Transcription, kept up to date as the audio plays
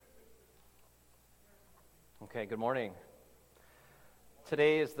Okay, good morning.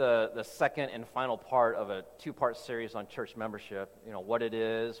 Today is the second and final part of a two-part series on church membership. You know, what it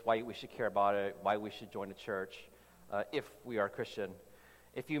is, why we should care about it, why we should join a church if we are Christian.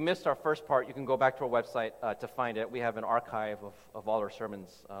 If you missed our first part, you can go back to our website to find it. We have an archive of all our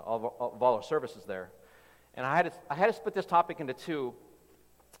sermons, of all our services there. And I had to split this topic into two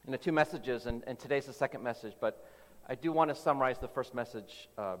messages, and today's the second message, but I do want to summarize the first message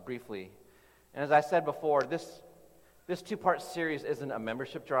briefly. And as I said before, this two-part series isn't a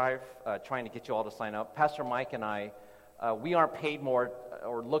membership drive trying to get you all to sign up. Pastor Mike and I, we aren't paid more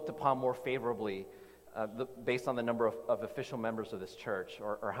or looked upon more favorably based on the number of official members of this church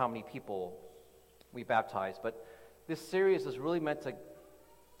or how many people we baptize. But this series is really meant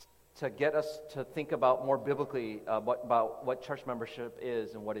to get us to think about more biblically about what church membership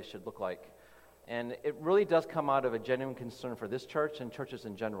is and what it should look like. And it really does come out of a genuine concern for this church and churches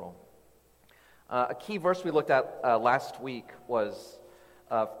in general. A key verse we looked at last week was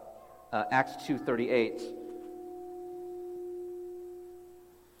Acts 2:38.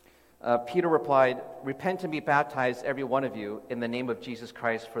 Peter replied, "Repent and be baptized, every one of you, in the name of Jesus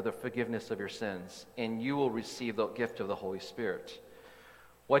Christ for the forgiveness of your sins, and you will receive the gift of the Holy Spirit."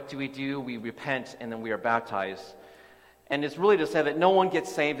 What do? We repent and then we are baptized. And it's really to say that no one gets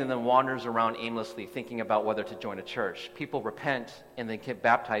saved and then wanders around aimlessly thinking about whether to join a church. People repent and then get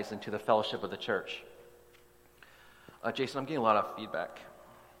baptized into the fellowship of the church. Jason, I'm getting a lot of feedback.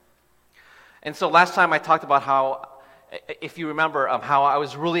 And so last time I talked about how, if you remember, how I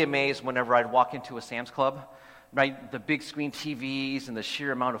was really amazed whenever I'd walk into a Sam's Club, right? The big screen TVs and the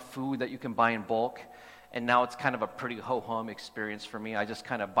sheer amount of food that you can buy in bulk. And now it's kind of a pretty ho-hum experience for me. I just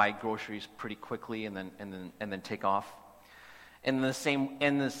kind of buy groceries pretty quickly and then take off. In the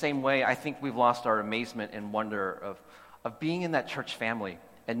same way, I think we've lost our amazement and wonder of being in that church family.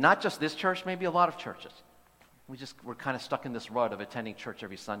 And not just this church, maybe a lot of churches. We're kind of stuck in this rut of attending church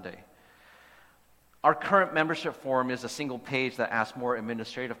every Sunday. Our current membership form is a single page that asks more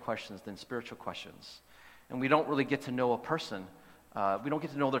administrative questions than spiritual questions. And we don't really get to know a person. We don't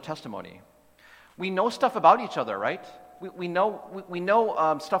get to know their testimony. We know stuff about each other, right? We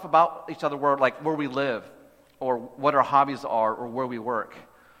know stuff about each other, where we live, or what our hobbies are, or where we work.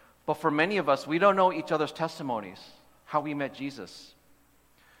 But for many of us, we don't know each other's testimonies, how we met Jesus.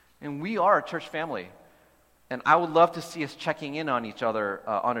 And we are a church family. And I would love to see us checking in on each other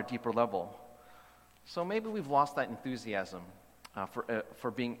on a deeper level. So maybe we've lost that enthusiasm for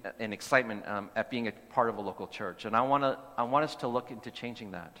being an excitement at being a part of a local church. And I want us to look into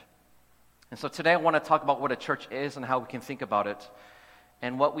changing that. And so today I want to talk about what a church is and how we can think about it,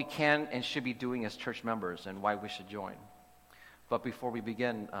 and what we can and should be doing as church members and why we should join. But before we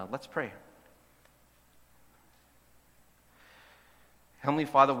begin, let's pray. Heavenly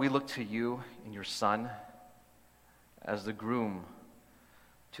Father, we look to you and your Son as the groom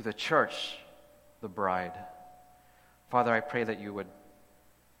to the church, the bride. Father, I pray that you would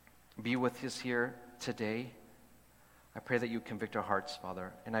be with us here today. I pray that you convict our hearts,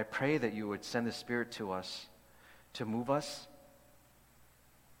 Father. And I pray that you would send the Spirit to us to move us,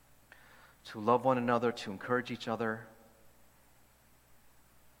 to love one another, to encourage each other,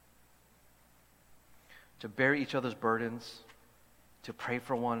 to bear each other's burdens, to pray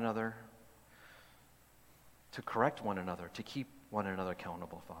for one another, to correct one another, to keep one another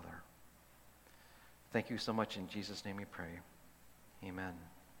accountable, Father. Thank you so much. In Jesus' name we pray. Amen.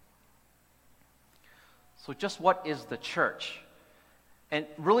 So just what is the church? And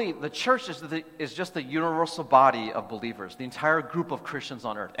really, the church is just the universal body of believers, the entire group of Christians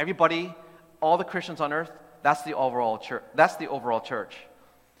on earth. Everybody, all the Christians on earth, that's the overall church. That's the overall church.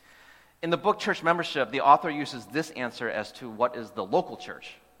 In the book Church Membership, the author uses this answer as to what is the local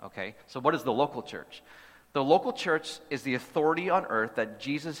church. Okay, so what is the local church? The local church is the authority on earth that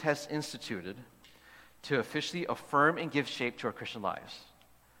Jesus has instituted to officially affirm and give shape to our Christian lives.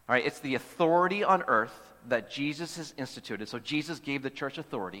 All right, it's the authority on earth that Jesus has instituted. So Jesus gave the church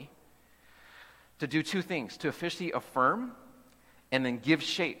authority to do two things: to officially affirm and then give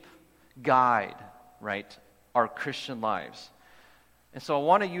shape, guide, right, our Christian lives. And so I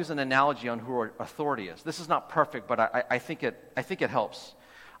want to use an analogy on who our authority is. This is not perfect, but I think it helps.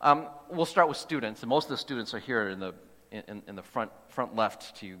 We'll start with students, and most of the students are here in the front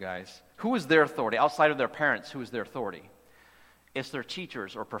left to you guys. Who is their authority? Outside of their parents, who is their authority? It's their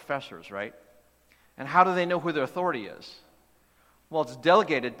teachers or professors, right? And how do they know who their authority is? Well, it's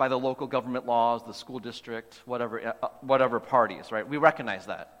delegated by the local government laws, the school district, whatever parties, right? We recognize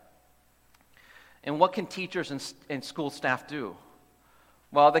that. And what can teachers and school staff do?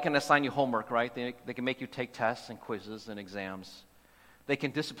 Well, they can assign you homework, right? They can make you take tests and quizzes and exams. They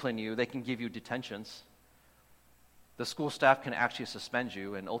can discipline you. They can give you detentions. the school staff can actually suspend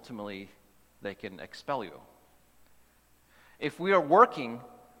you, and ultimately they can expel you. If we are working,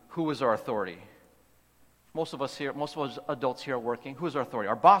 who is our authority? Most of us adults here are working. Who is our authority?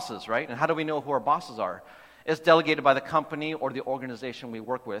 Our bosses, right? And how do we know who our bosses are? It's delegated by the company or the organization we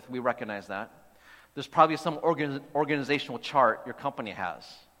work with. We recognize that. There's probably some organizational chart your company has,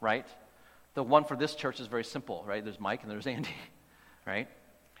 right? The one for this church is very simple, right? There's Mike and there's Andy, right?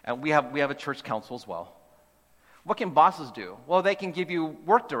 And we have a church council as well. What can bosses do? Well, they can give you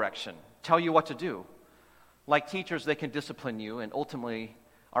work direction, tell you what to do. Like teachers, they can discipline you, and ultimately,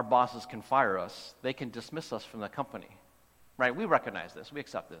 our bosses can fire us. They can dismiss us from the company, right? We recognize this. We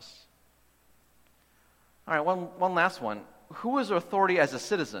accept this. All right, one last one. Who is our authority as a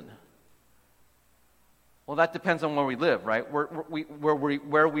citizen? Well, that depends on where we live, right?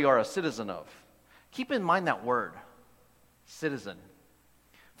 Where we are a citizen of. Keep in mind that word, citizen.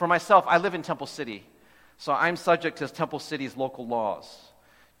 For myself, I live in Temple City, so I'm subject to Temple City's local laws.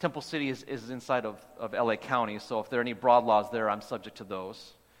 Temple City is inside of LA County, so if there are any broad laws there, I'm subject to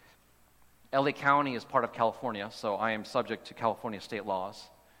those. LA County is part of California, so I am subject to California state laws.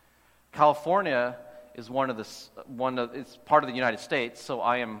 California is it's part of the United States, so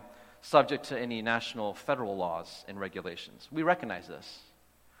I am subject to any national federal laws and regulations. We recognize this.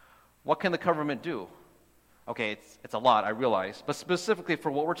 What can the government do? Okay, it's a lot, I realize, but specifically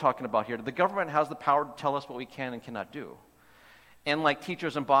for what we're talking about here, the government has the power to tell us what we can and cannot do. And like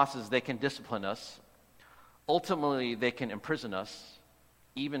teachers and bosses, they can discipline us. Ultimately, they can imprison us,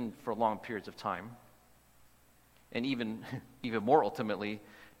 even for long periods of time. And even more ultimately,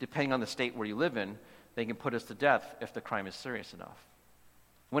 depending on the state where you live in, they can put us to death if the crime is serious enough.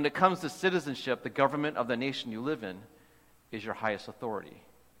 When it comes to citizenship, the government of the nation you live in is your highest authority.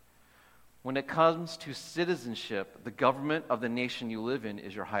 When it comes to citizenship, the government of the nation you live in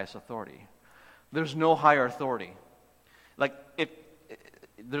is your highest authority. There's no higher authority. Like, if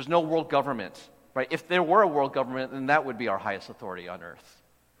there's no world government, right? If there were a world government, then that would be our highest authority on earth.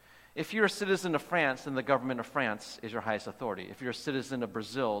 If you're a citizen of France, then the government of France is your highest authority. If you're a citizen of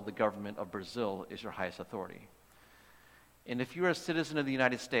Brazil, the government of Brazil is your highest authority. And if you're a citizen of the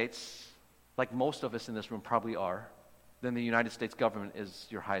United States, like most of us in this room probably are, then the United States government is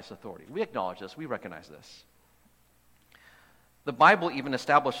your highest authority. We acknowledge this. We recognize this. The Bible even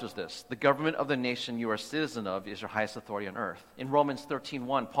establishes this. The government of the nation you are a citizen of is your highest authority on earth. In Romans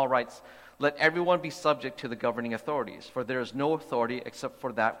 13:1, Paul writes, "Let everyone be subject to the governing authorities, for there is no authority except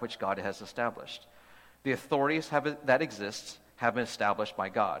for that which God has established. The authorities that exist have been established by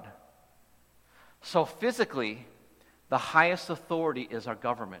God." So physically, the highest authority is our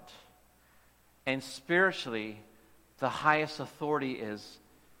government. And spiritually, the highest authority is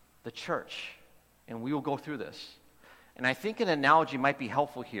the church. And we will go through this. And I think an analogy might be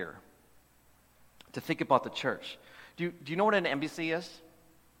helpful here to think about the church. Do you know what an embassy is?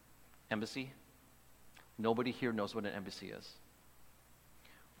 Embassy? Nobody here knows what an embassy is.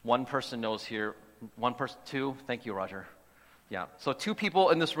 One person knows here. One person, two. Thank you, Roger. Yeah. So 2 people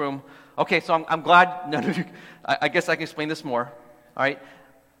in this room. Okay, so I'm glad none of you. I guess I can explain this more. All right.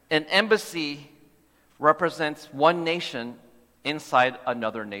 An embassy represents one nation inside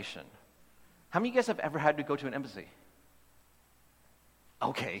another nation. How many of you guys have ever had to go to an embassy?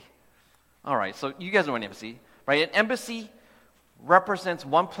 Okay. All right. So you guys know an embassy, right? An embassy represents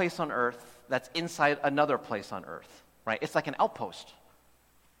one place on earth that's inside another place on earth, right? It's like an outpost,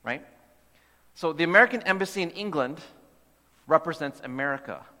 right? So the American embassy in England represents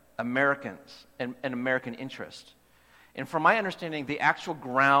America, Americans, and American interest. And from my understanding, the actual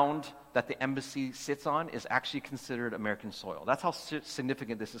ground that the embassy sits on is actually considered American soil. That's how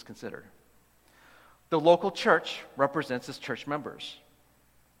significant this is considered. The local church represents its church members.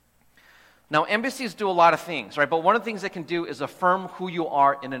 Now, embassies do a lot of things, right? But one of the things they can do is affirm who you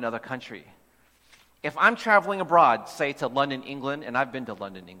are in another country. If I'm traveling abroad, say to London, England, and I've been to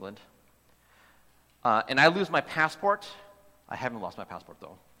London, England, and I lose my passport, I haven't lost my passport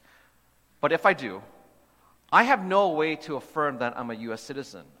though, but if I do, I have no way to affirm that I'm a U.S.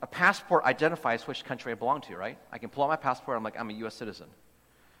 citizen. A passport identifies which country I belong to, right? I can pull out my passport, I'm like, I'm a U.S. citizen.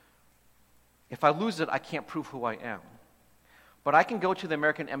 If I lose it, I can't prove who I am. But I can go to the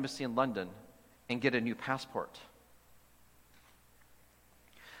American Embassy in London and get a new passport.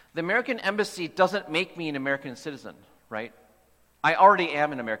 The American Embassy doesn't make me an American citizen, right? I already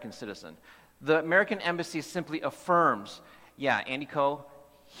am an American citizen. The American Embassy simply affirms, yeah, Andy Ko,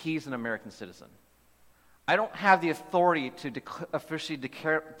 he's an American citizen. I don't have the authority to officially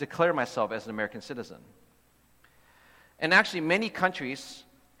declare myself as an American citizen. And actually, many countries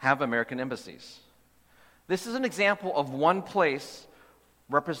have American embassies. This is an example of one place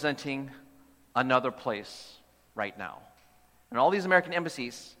representing another place right now. And all these American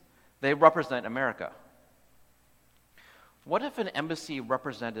embassies, they represent America. What if an embassy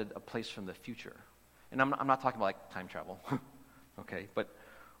represented a place from the future? And I'm not talking about like time travel, okay?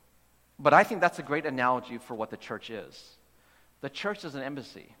 But I think that's a great analogy for what the church is. The church is an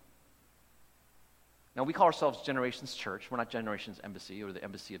embassy. Now, we call ourselves Generations Church. We're not Generations Embassy or the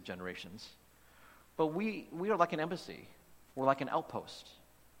Embassy of Generations. But we are like an embassy. We're like an outpost.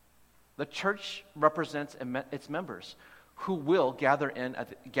 The church represents its members who will gather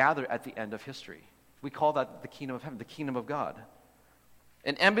at the end of history. We call that the kingdom of heaven, the kingdom of God.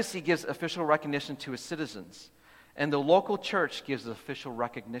 An embassy gives official recognition to its citizens, and the local church gives official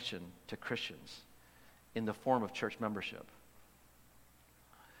recognition to Christians in the form of church membership.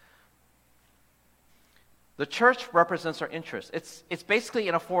 The church represents our interests. It's basically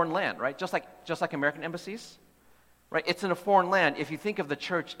in a foreign land, right? Just like American embassies, right? It's in a foreign land if you think of the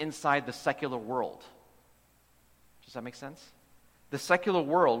church inside the secular world. Does that make sense? The secular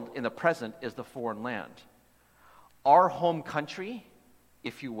world in the present is the foreign land. Our home country,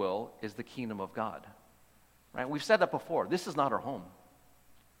 if you will, is the kingdom of God. Right? We've said that before. This is not our home.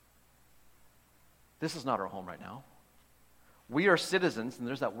 This is not our home right now. We are citizens, and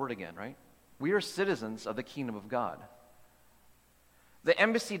there's that word again, right? We are citizens of the kingdom of God. The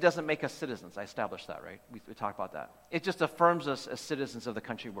embassy doesn't make us citizens. I established that, right? We talked about that. It just affirms us as citizens of the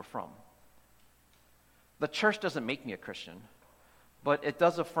country we're from. The church doesn't make me a Christian, but it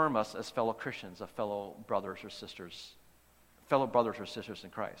does affirm us as fellow Christians, as fellow brothers or sisters in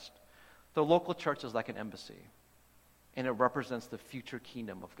Christ. The local church is like an embassy, and it represents the future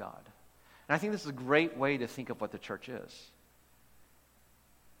kingdom of God. And I think this is a great way to think of what the church is.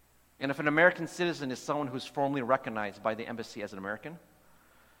 And if an American citizen is someone who's formally recognized by the embassy as an American,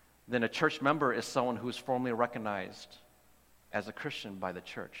 then a church member is someone who is formally recognized as a Christian by the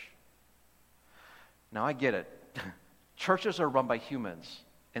church. Now, I get it. Churches are run by humans,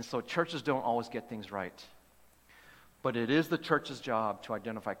 and so churches don't always get things right. But it is the church's job to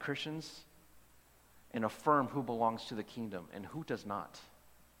identify Christians and affirm who belongs to the kingdom and who does not.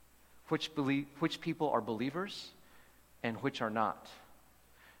 Which people are believers and which are not.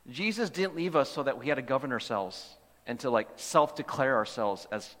 Jesus didn't leave us so that we had to govern ourselves and to self-declare ourselves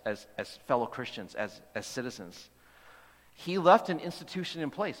as fellow Christians, as citizens. He left an institution in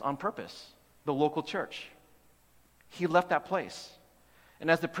place on purpose, the local church. He left that place.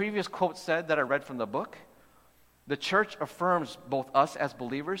 And as the previous quote said that I read from the book, the church affirms both us as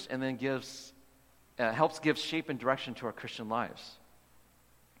believers and then helps give shape and direction to our Christian lives.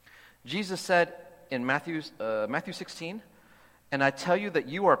 Jesus said in Matthew 16, "And I tell you that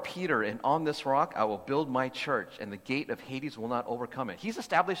you are Peter, and on this rock I will build my church, and the gate of Hades will not overcome it." He's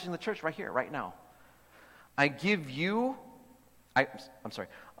establishing the church right here, right now. I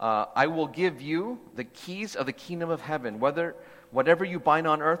will give you the keys of the kingdom of heaven. Whatever you bind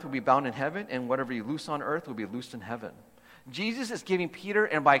on earth will be bound in heaven, and whatever you loose on earth will be loosed in heaven. Jesus is giving Peter,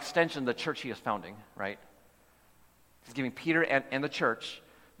 and by extension, the church he is founding, right? He's giving Peter and the church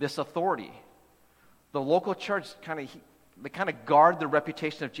this authority. The local church they kind of guard the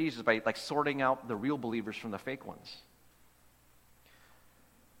reputation of Jesus by sorting out the real believers from the fake ones.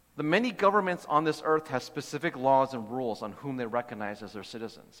 The many governments on this earth have specific laws and rules on whom they recognize as their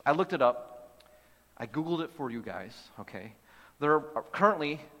citizens. I looked it up. I Googled it for you guys, okay? There are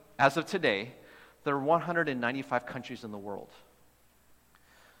currently, as of today, there are 195 countries in the world.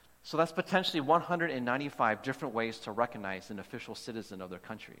 So that's potentially 195 different ways to recognize an official citizen of their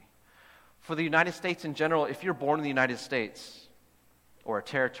country. For the United States in general, if you're born in the United States or a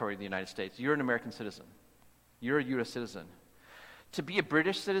territory of the United States, you're an American citizen. You're a U.S. citizen. To be a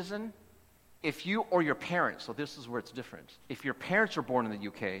British citizen, if you or your parents, so this is where it's different. If your parents were born in the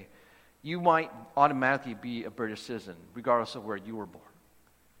UK, you might automatically be a British citizen, regardless of where you were born.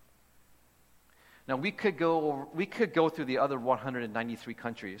 Now, we could go through the other 193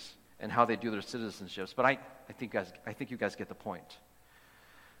 countries and how they do their citizenships, but I think you guys get the point.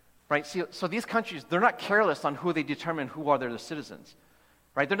 Right? So these countries, they're not careless on who they determine who are their citizens.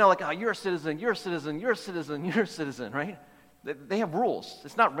 Right? They're not like, oh, you're a citizen, you're a citizen, you're a citizen, you're a citizen, right? They have rules.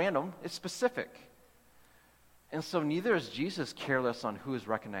 It's not random, it's specific. And so neither is Jesus careless on who is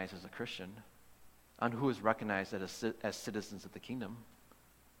recognized as a Christian, on who is recognized as citizens of the kingdom.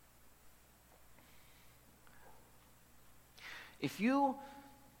 If you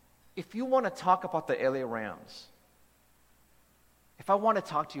want to talk about the LA Rams, if I want to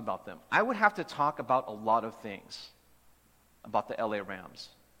talk to you about them, I would have to talk about a lot of things about the LA Rams.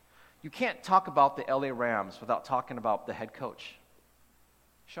 You can't talk about the LA Rams without talking about the head coach,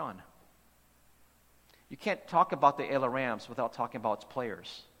 Sean. You can't talk about the LA Rams without talking about its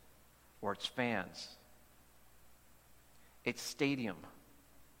players or its fans its stadium,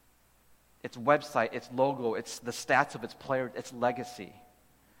 its website, its logo, it's the stats of its player, its legacy.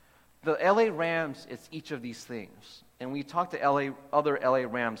 The LA Rams is each of these things. And when you talk to other LA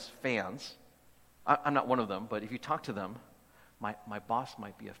Rams fans, I'm not one of them, but if you talk to them, my boss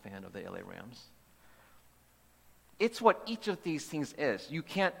might be a fan of the LA Rams. It's what each of these things is. You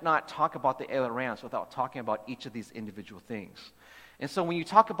can't not talk about the LA Rams without talking about each of these individual things. And so when you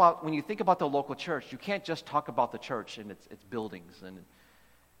think about the local church, you can't just talk about the church and its buildings. And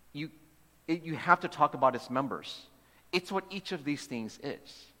you have to talk about its members. It's what each of these things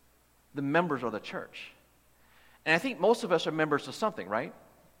is. The members of the church. And I think most of us are members of something, right?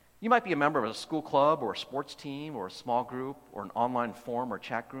 You might be a member of a school club or a sports team or a small group or an online forum or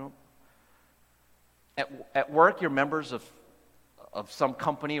chat group. At work, you're members of some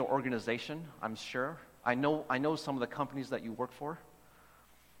company or organization, I'm sure. I know some of the companies that you work for.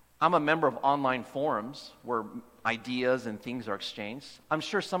 I'm a member of online forums where ideas and things are exchanged. I'm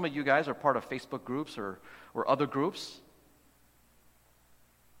sure some of you guys are part of Facebook groups or other groups.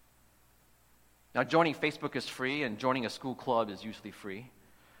 Now, joining Facebook is free, and joining a school club is usually free.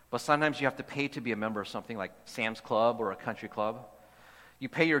 But sometimes you have to pay to be a member of something like Sam's Club or a country club. You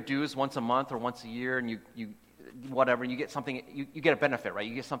pay your dues once a month or once a year, and you get something. You get a benefit, right?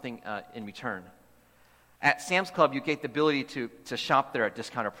 You get something in return. At Sam's Club, you get the ability to shop there at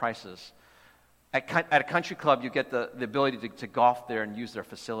discounted prices. At a country club, you get the ability to golf there and use their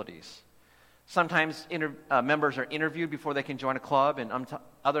facilities. Sometimes members are interviewed before they can join a club, and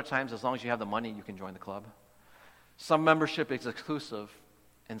other times, as long as you have the money, you can join the club. Some membership is exclusive,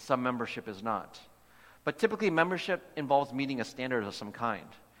 and some membership is not. But typically, membership involves meeting a standard of some kind.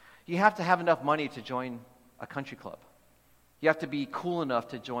 You have to have enough money to join a country club. You have to be cool enough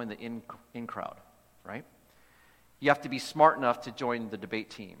to join the in crowd, right? You have to be smart enough to join the debate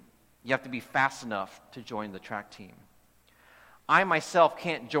team. You have to be fast enough to join the track team. I myself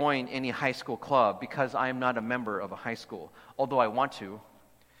can't join any high school club because I am not a member of a high school, although I want to.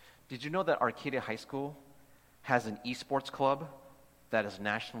 Did you know that Arcadia High School has an esports club that is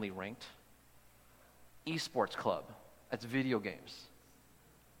nationally ranked? Esports club. That's video games.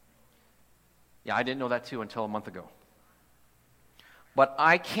 Yeah, I didn't know that too until a month ago. But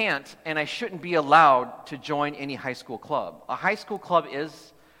I can't and I shouldn't be allowed to join any high school club. A high school club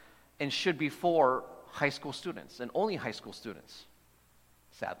is and should be for high school students and only high school students,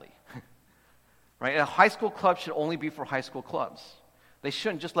 sadly. Right? A high school club should only be for high school clubs. They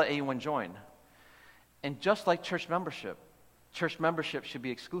shouldn't just let anyone join. And just like church membership should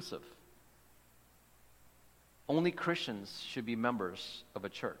be exclusive. Only Christians should be members of a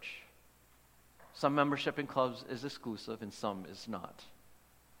church. Some membership in clubs is exclusive and some is not.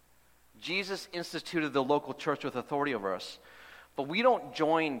 Jesus instituted the local church with authority over us, but we don't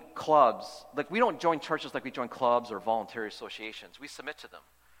join clubs, we don't join churches like we join clubs or voluntary associations. We submit to them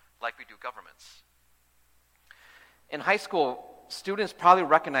like we do governments. In high school, students probably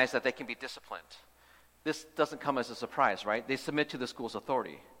recognize that they can be disciplined. This doesn't come as a surprise, right? They submit to the school's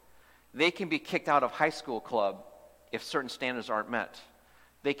authority. They can be kicked out of high school club if certain standards aren't met.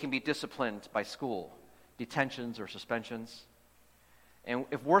 They can be disciplined by school, detentions or suspensions. And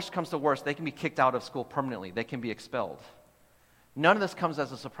if worse comes to worse, they can be kicked out of school permanently. They can be expelled. None of this comes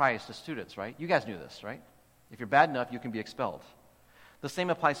as a surprise to students, right? You guys knew this, right? If you're bad enough, you can be expelled. The same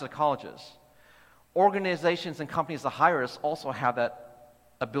applies to colleges. Organizations and companies that hire us also have that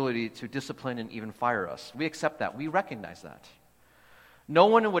ability to discipline and even fire us. We accept that. We recognize that. No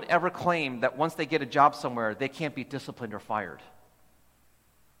one would ever claim that once they get a job somewhere, they can't be disciplined or fired.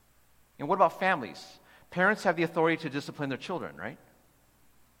 And what about families? Parents have the authority to discipline their children, right?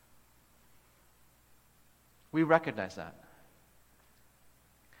 We recognize that.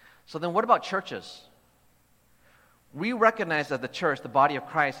 So then what about churches? We recognize that the church, the body of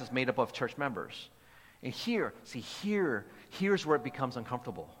Christ, is made up of church members. And here's where it becomes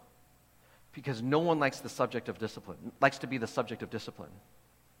uncomfortable. Because no one likes the subject of discipline, likes to be the subject of discipline.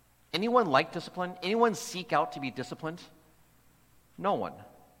 Anyone like discipline? Anyone seek out to be disciplined? No one.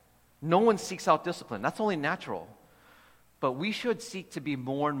 No one seeks out discipline. That's only natural. But we should seek to be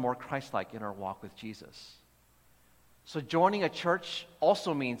more and more Christ-like in our walk with Jesus. So joining a church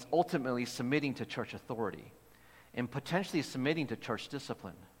also means ultimately submitting to church authority and potentially submitting to church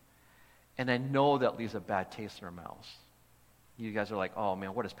discipline. And I know that leaves a bad taste in our mouths. You guys are like, oh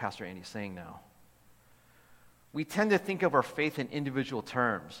man, what is Pastor Andy saying now? We tend to think of our faith in individual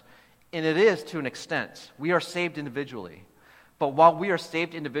terms. And it is to an extent. We are saved individually. But while we are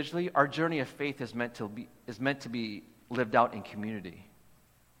saved individually, our journey of faith is meant to be lived out in community.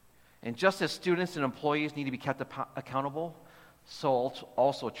 And just as students and employees need to be kept accountable, so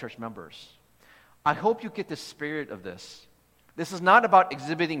also church members. I hope you get the spirit of this This is not about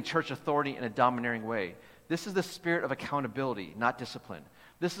exhibiting church authority in a domineering way. This is the spirit of accountability, not discipline.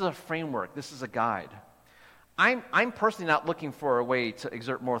 This is a framework. This is a guide. I'm personally not looking for a way to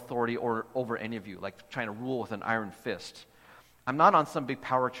exert more authority over any of you, like trying to rule with an iron fist. I'm not on some big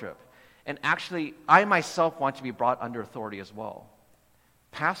power trip. And actually, I myself want to be brought under authority as well.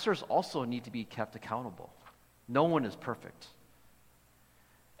 Pastors also need to be kept accountable. No one is perfect.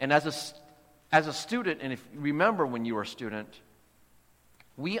 And as a student, and if you remember when you were a student,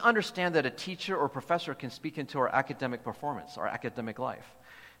 we understand that a teacher or professor can speak into our academic performance, our academic life.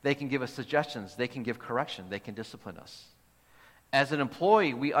 They can give us suggestions. They can give correction. They can discipline us. As an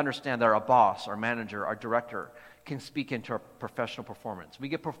employee, we understand that our boss, our manager, our director can speak into our professional performance. We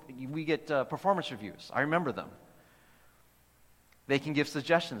get performance reviews. I remember them. They can give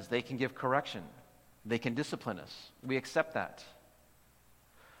suggestions. They can give correction. They can discipline us. We accept that.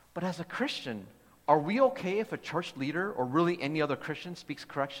 But as a Christian, are we okay if a church leader or really any other Christian speaks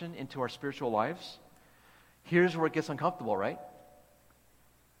correction into our spiritual lives? Here's where it gets uncomfortable, right?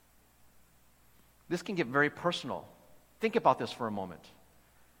 This can get very personal. Think about this for a moment.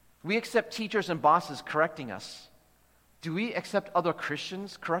 We accept teachers and bosses correcting us. Do we accept other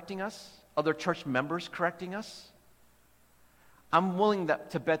Christians correcting us? Other church members correcting us? I'm willing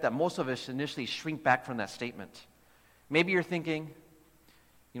to bet that most of us initially shrink back from that statement. Maybe you're thinking,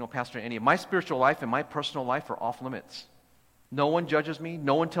 Pastor Andy, my spiritual life and my personal life are off limits. No one judges me.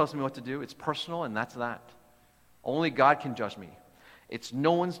 No one tells me what to do. It's personal, and that's that. Only God can judge me. It's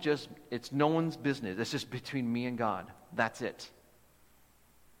no one's business. It's just between me and God. That's it.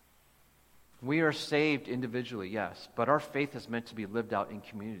 We are saved individually, yes, but our faith is meant to be lived out in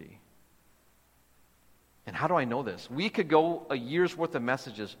community. And how do I know this? We could go a year's worth of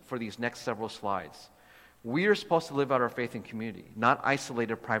messages for these next several slides. We are supposed to live out our faith in community, not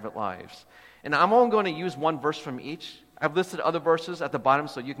isolated private lives. And I'm only going to use one verse from each. I've listed other verses at the bottom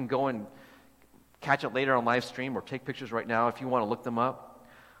so you can go and catch it later on live stream or take pictures right now if you want to look them up.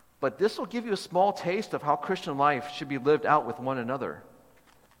 But this will give you a small taste of how Christian life should be lived out with one another,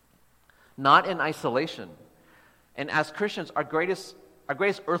 not in isolation. And as Christians, our greatest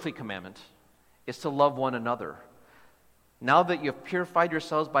earthly commandment is to love one another. Now that you have purified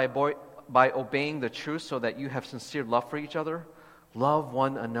yourselves by obeying the truth so that you have sincere love for each other, love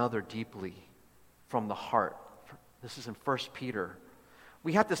one another deeply from the heart. This is in 1 Peter.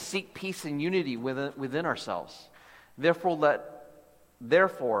 We have to seek peace and unity within ourselves. Let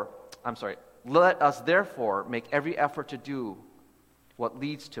us therefore make every effort to do what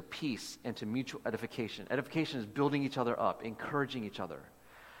leads to peace and to mutual edification. Edification is building each other up, encouraging each other.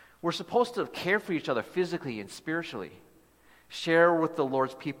 We're supposed to care for each other physically and spiritually. Share with the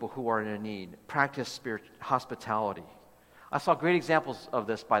Lord's people who are in need. Practice hospitality. I saw great examples of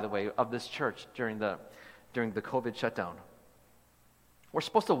this, by the way, of this church during the COVID shutdown. We're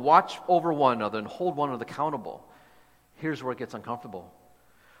supposed to watch over one another and hold one another accountable. Here's where it gets uncomfortable.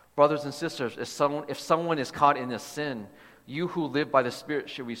 Brothers and sisters, if someone is caught in a sin, you who live by the Spirit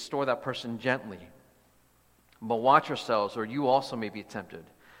should restore that person gently. But watch yourselves, or you also may be tempted.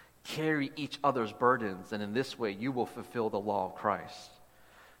 Carry each other's burdens, and in this way you will fulfill the law of Christ.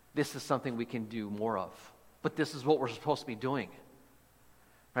 This is something we can do more of. But this is what we're supposed to be doing.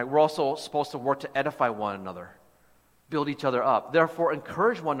 Right? We're also supposed to work to edify one another, build each other up. Therefore,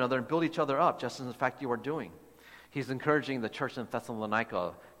 encourage one another and build each other up, just as in fact you are doing. He's encouraging the church in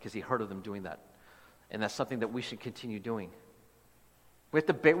Thessalonica because he heard of them doing that. And that's something that we should continue doing.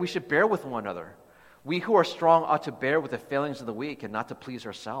 We should bear with one another. We who are strong ought to bear with the failings of the weak and not to please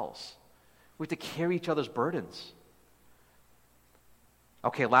ourselves. We have to carry each other's burdens.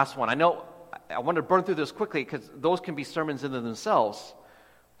 Okay, last one. I know I want to burn through this quickly because those can be sermons in themselves.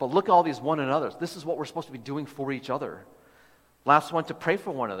 But look at all these one another's. This is what we're supposed to be doing for each other. Last one, to pray for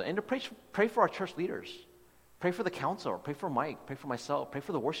one another and to pray for our church leaders. Pray for the counselor. Pray for Mike. Pray for myself. Pray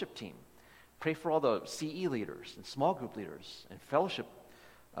for the worship team. Pray for all the CE leaders and small group leaders and fellowship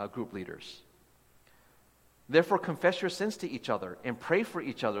group leaders. Therefore, confess your sins to each other and pray for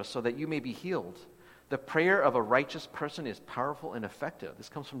each other so that you may be healed. The prayer of a righteous person is powerful and effective. This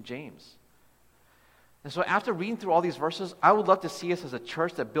comes from James. And so after reading through all these verses, I would love to see us as a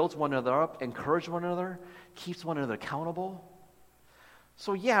church that builds one another up, encourages one another, keeps one another accountable.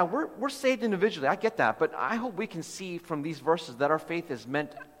 So yeah, we're saved individually. I get that. But I hope we can see from these verses that our faith is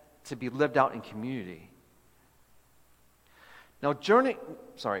meant to be lived out in community. Now, joining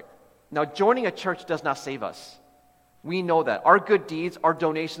a church does not save us. We know that. Our good deeds, our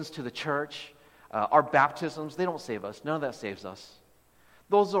donations to the church, our baptisms, they don't save us. None of that saves us.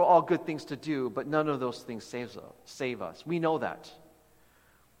 Those are all good things to do, but none of those things save us. We know that.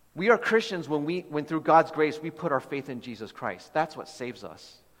 We are Christians when through God's grace we put our faith in Jesus Christ. That's what saves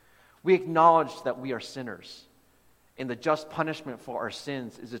us. We acknowledge that we are sinners, and the just punishment for our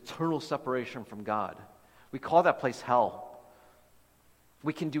sins is eternal separation from God. We call that place hell.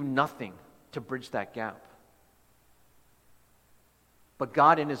 We can do nothing to bridge that gap. But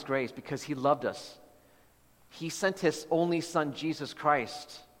God in His grace, because He loved us, He sent His only Son, Jesus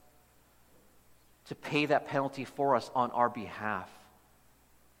Christ, to pay that penalty for us on our behalf.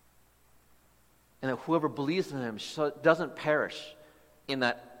 And that whoever believes in Him doesn't perish in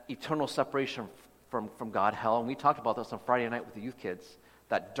that eternal separation from God, hell. And we talked about this on Friday night with the youth kids,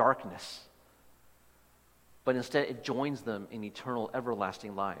 that darkness. But instead it joins them in eternal,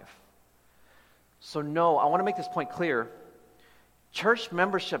 everlasting life. So no, I want to make this point clear. Church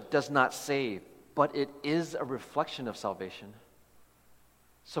membership does not save, but it is a reflection of salvation.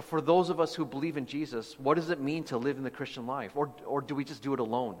 So for those of us who believe in Jesus, what does it mean to live in the Christian life? Or do we just do it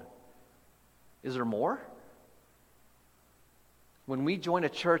alone? Is there more? When we join a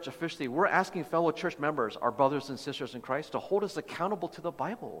church officially, we're asking fellow church members, our brothers and sisters in Christ, to hold us accountable to the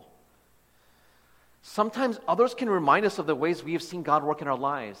Bible. Sometimes others can remind us of the ways we have seen God work in our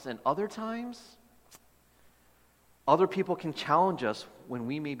lives, and other times, other people can challenge us when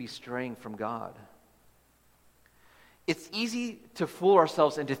we may be straying from God. It's easy to fool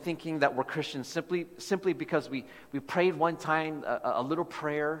ourselves into thinking that we're Christians simply because we prayed one time a little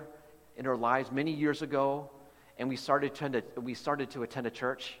prayer in our lives many years ago, and we started to attend a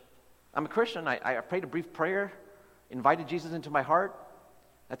church. I'm a Christian. I prayed a brief prayer, invited Jesus into my heart.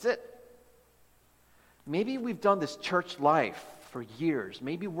 That's it. Maybe we've done this church life for years.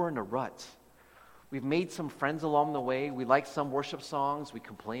 Maybe we're in a rut. We've made some friends along the way. We like some worship songs. We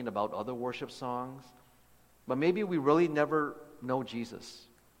complain about other worship songs. But maybe we really never know Jesus.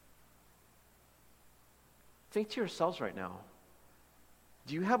 Think to yourselves right now.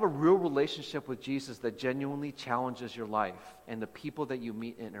 Do you have a real relationship with Jesus that genuinely challenges your life and the people that you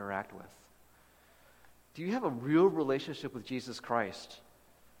meet and interact with? Do you have a real relationship with Jesus Christ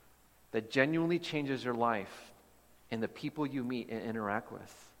that genuinely changes your life and the people you meet and interact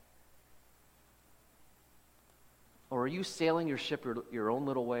with? Or are you sailing your ship your own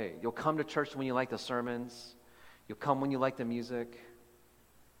little way? You'll come to church when you like the sermons. You'll come when you like the music.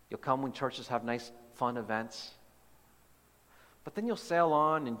 You'll come when churches have nice, fun events. But then you'll sail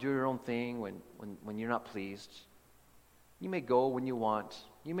on and do your own thing when you're not pleased. You may go when you want.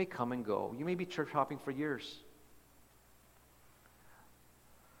 You may come and go. You may be church hopping for years.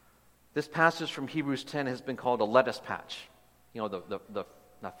 This passage from Hebrews 10 has been called a lettuce patch. You know, the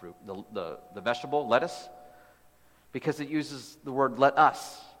not fruit, the vegetable, lettuce. Because it uses the word let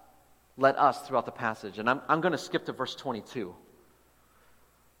us throughout the passage. And I'm going to skip to verse 22.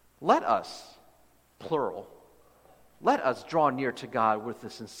 Let us, plural, let us draw near to God with a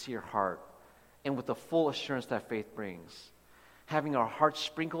sincere heart and with the full assurance that faith brings, having our hearts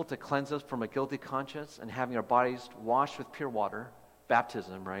sprinkled to cleanse us from a guilty conscience and having our bodies washed with pure water,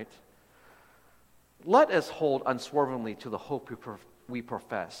 baptism, right? Let us hold unswervingly to the hope we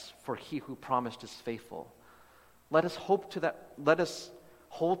profess, for He who promised is faithful. Let us hold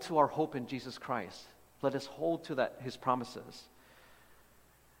to our hope in Jesus Christ. Let us hold to His promises.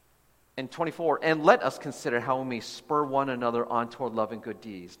 And 24, and let us consider how we may spur one another on toward love and good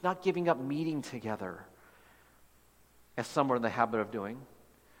deeds, not giving up meeting together, as some are in the habit of doing,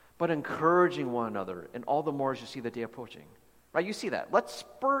 but encouraging one another, and all the more as you see the day approaching. Right? You see that. Let's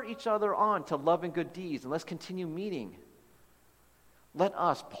spur each other on to love and good deeds, and let's continue meeting. Let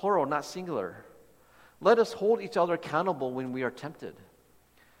us, plural, not singular. Let us hold each other accountable when we are tempted.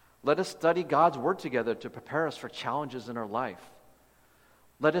 Let us study God's word together to prepare us for challenges in our life.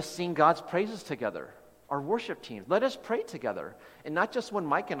 Let us sing God's praises together, our worship teams. Let us pray together, and not just when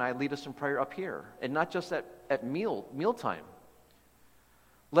Mike and I lead us in prayer up here, and not just at mealtime.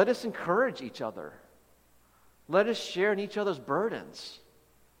 Let us encourage each other. Let us share in each other's burdens.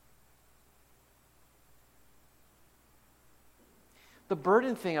 The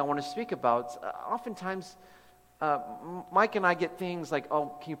burden thing I want to speak about, oftentimes Mike and I get things like,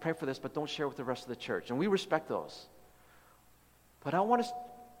 oh, can you pray for this, but don't share with the rest of the church. And we respect those. But I want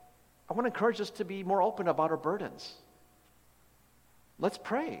to encourage us to be more open about our burdens. Let's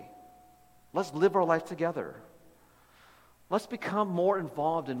pray. Let's live our life together. Let's become more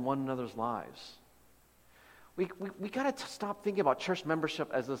involved in one another's lives. We got to stop thinking about church membership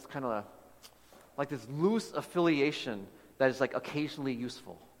as this kind of like this loose affiliation that is like occasionally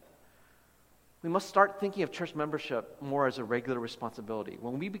useful. We must start thinking of church membership more as a regular responsibility.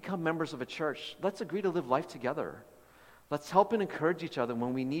 When we become members of a church, let's agree to live life together. Let's help and encourage each other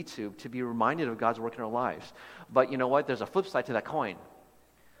when we need to be reminded of God's work in our lives. But you know what? There's a flip side to that coin.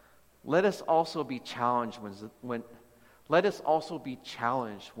 let us also be challenged when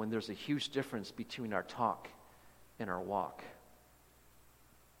there's a huge difference between our talk and our walk.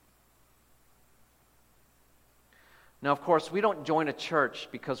 Now, of course, we don't join a church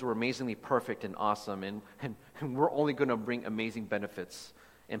because we're amazingly perfect and awesome, and we're only going to bring amazing benefits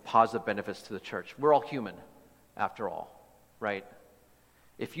and positive benefits to the church. We're all human, after all, right?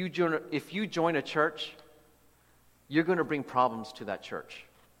 If you join a church, you're going to bring problems to that church.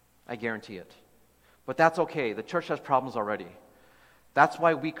 I guarantee it. But that's okay. The church has problems already. That's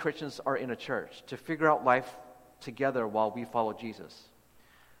why we Christians are in a church, to figure out life together while we follow Jesus.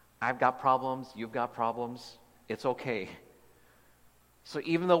 I've got problems. You've got problems. It's okay. So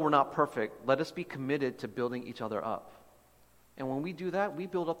even though we're not perfect, let us be committed to building each other up. And when we do that, we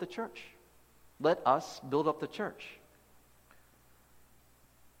build up the church. Let us build up the church.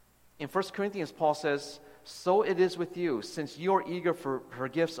 In 1 Corinthians, Paul says, "So it is with you, since you are eager for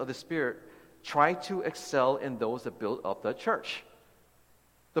gifts of the Spirit, try to excel in those that build up the church."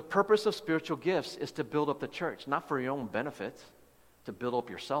 The purpose of spiritual gifts is to build up the church, not for your own benefit, to build up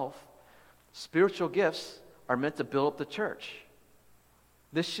yourself. Spiritual gifts are meant to build up the church.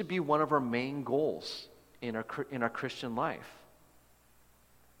 This should be one of our main goals in our Christian life.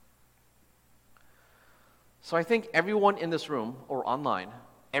 So I think everyone in this room, or online,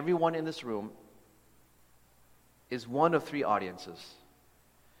 everyone in this room is one of three audiences.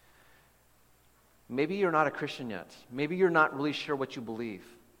 Maybe you're not a Christian yet. Maybe you're not really sure what you believe.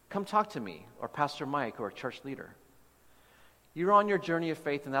 Come talk to me, or Pastor Mike, or a church leader. You're on your journey of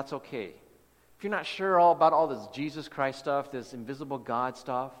faith, and that's okay. If you're not sure about all this Jesus Christ stuff, this invisible God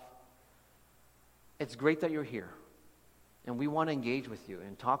stuff, it's great that you're here. And we want to engage with you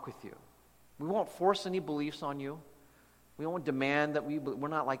and talk with you. We won't force any beliefs on you. We won't demand that we're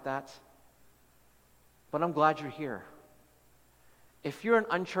not like that. But I'm glad you're here. If you're an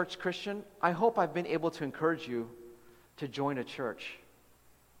unchurched Christian, I hope I've been able to encourage you to join a church.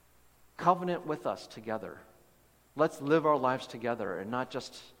 Covenant with us together. Let's live our lives together and not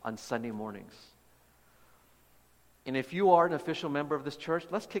just on Sunday mornings. And if you are an official member of this church,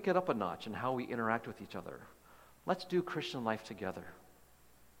 let's kick it up a notch in how we interact with each other. Let's do Christian life together.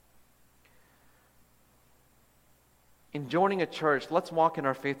 In joining a church, let's walk in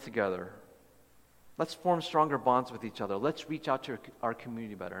our faith together. Let's form stronger bonds with each other. Let's reach out to our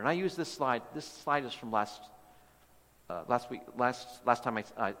community better. And I use this slide. This slide is from last time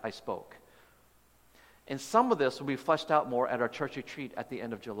I spoke. And some of this will be fleshed out more at our church retreat at the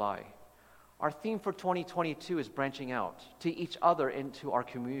end of July. Our theme for 2022 is branching out to each other into our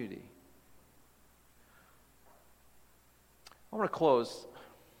community. I want to close.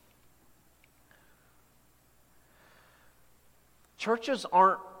 Churches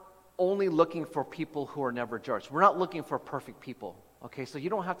aren't only looking for people who are never jerks. We're not looking for perfect people. Okay, so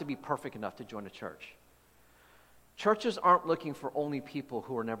you don't have to be perfect enough to join a church. Churches aren't looking for only people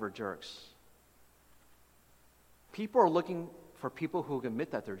who are never jerks. People are looking for people who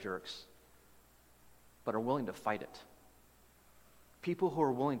admit that they're jerks, but are willing to fight it. People who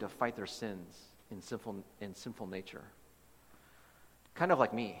are willing to fight their sins in sinful nature. Kind of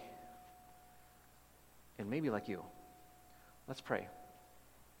like me. And maybe like you. Let's pray.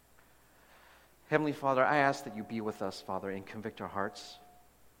 Heavenly Father, I ask that you be with us, Father, and convict our hearts.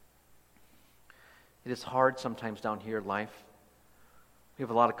 It is hard sometimes down here in life. We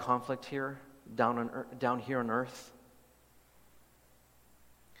have a lot of conflict here, down here on earth.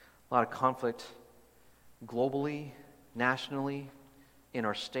 A lot of conflict globally, nationally, in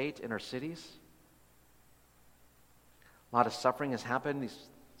our state, in our cities. A lot of suffering has happened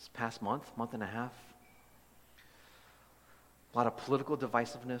this past month and a half. A lot of political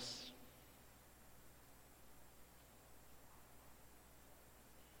divisiveness.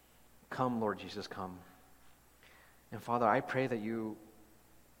 Come, Lord Jesus, come. And Father, I pray that you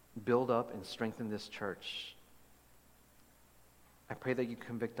build up and strengthen this church. I pray that you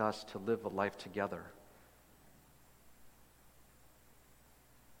convict us to live a life together.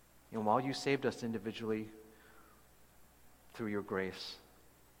 And while you saved us individually through your grace,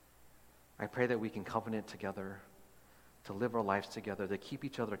 I pray that we can covenant together, to live our lives together, to keep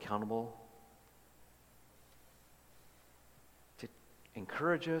each other accountable, to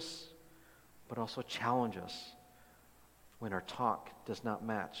encourage us, but also challenge us when our talk does not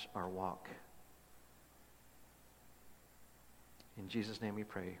match our walk. In Jesus' name we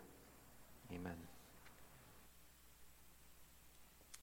pray. Amen.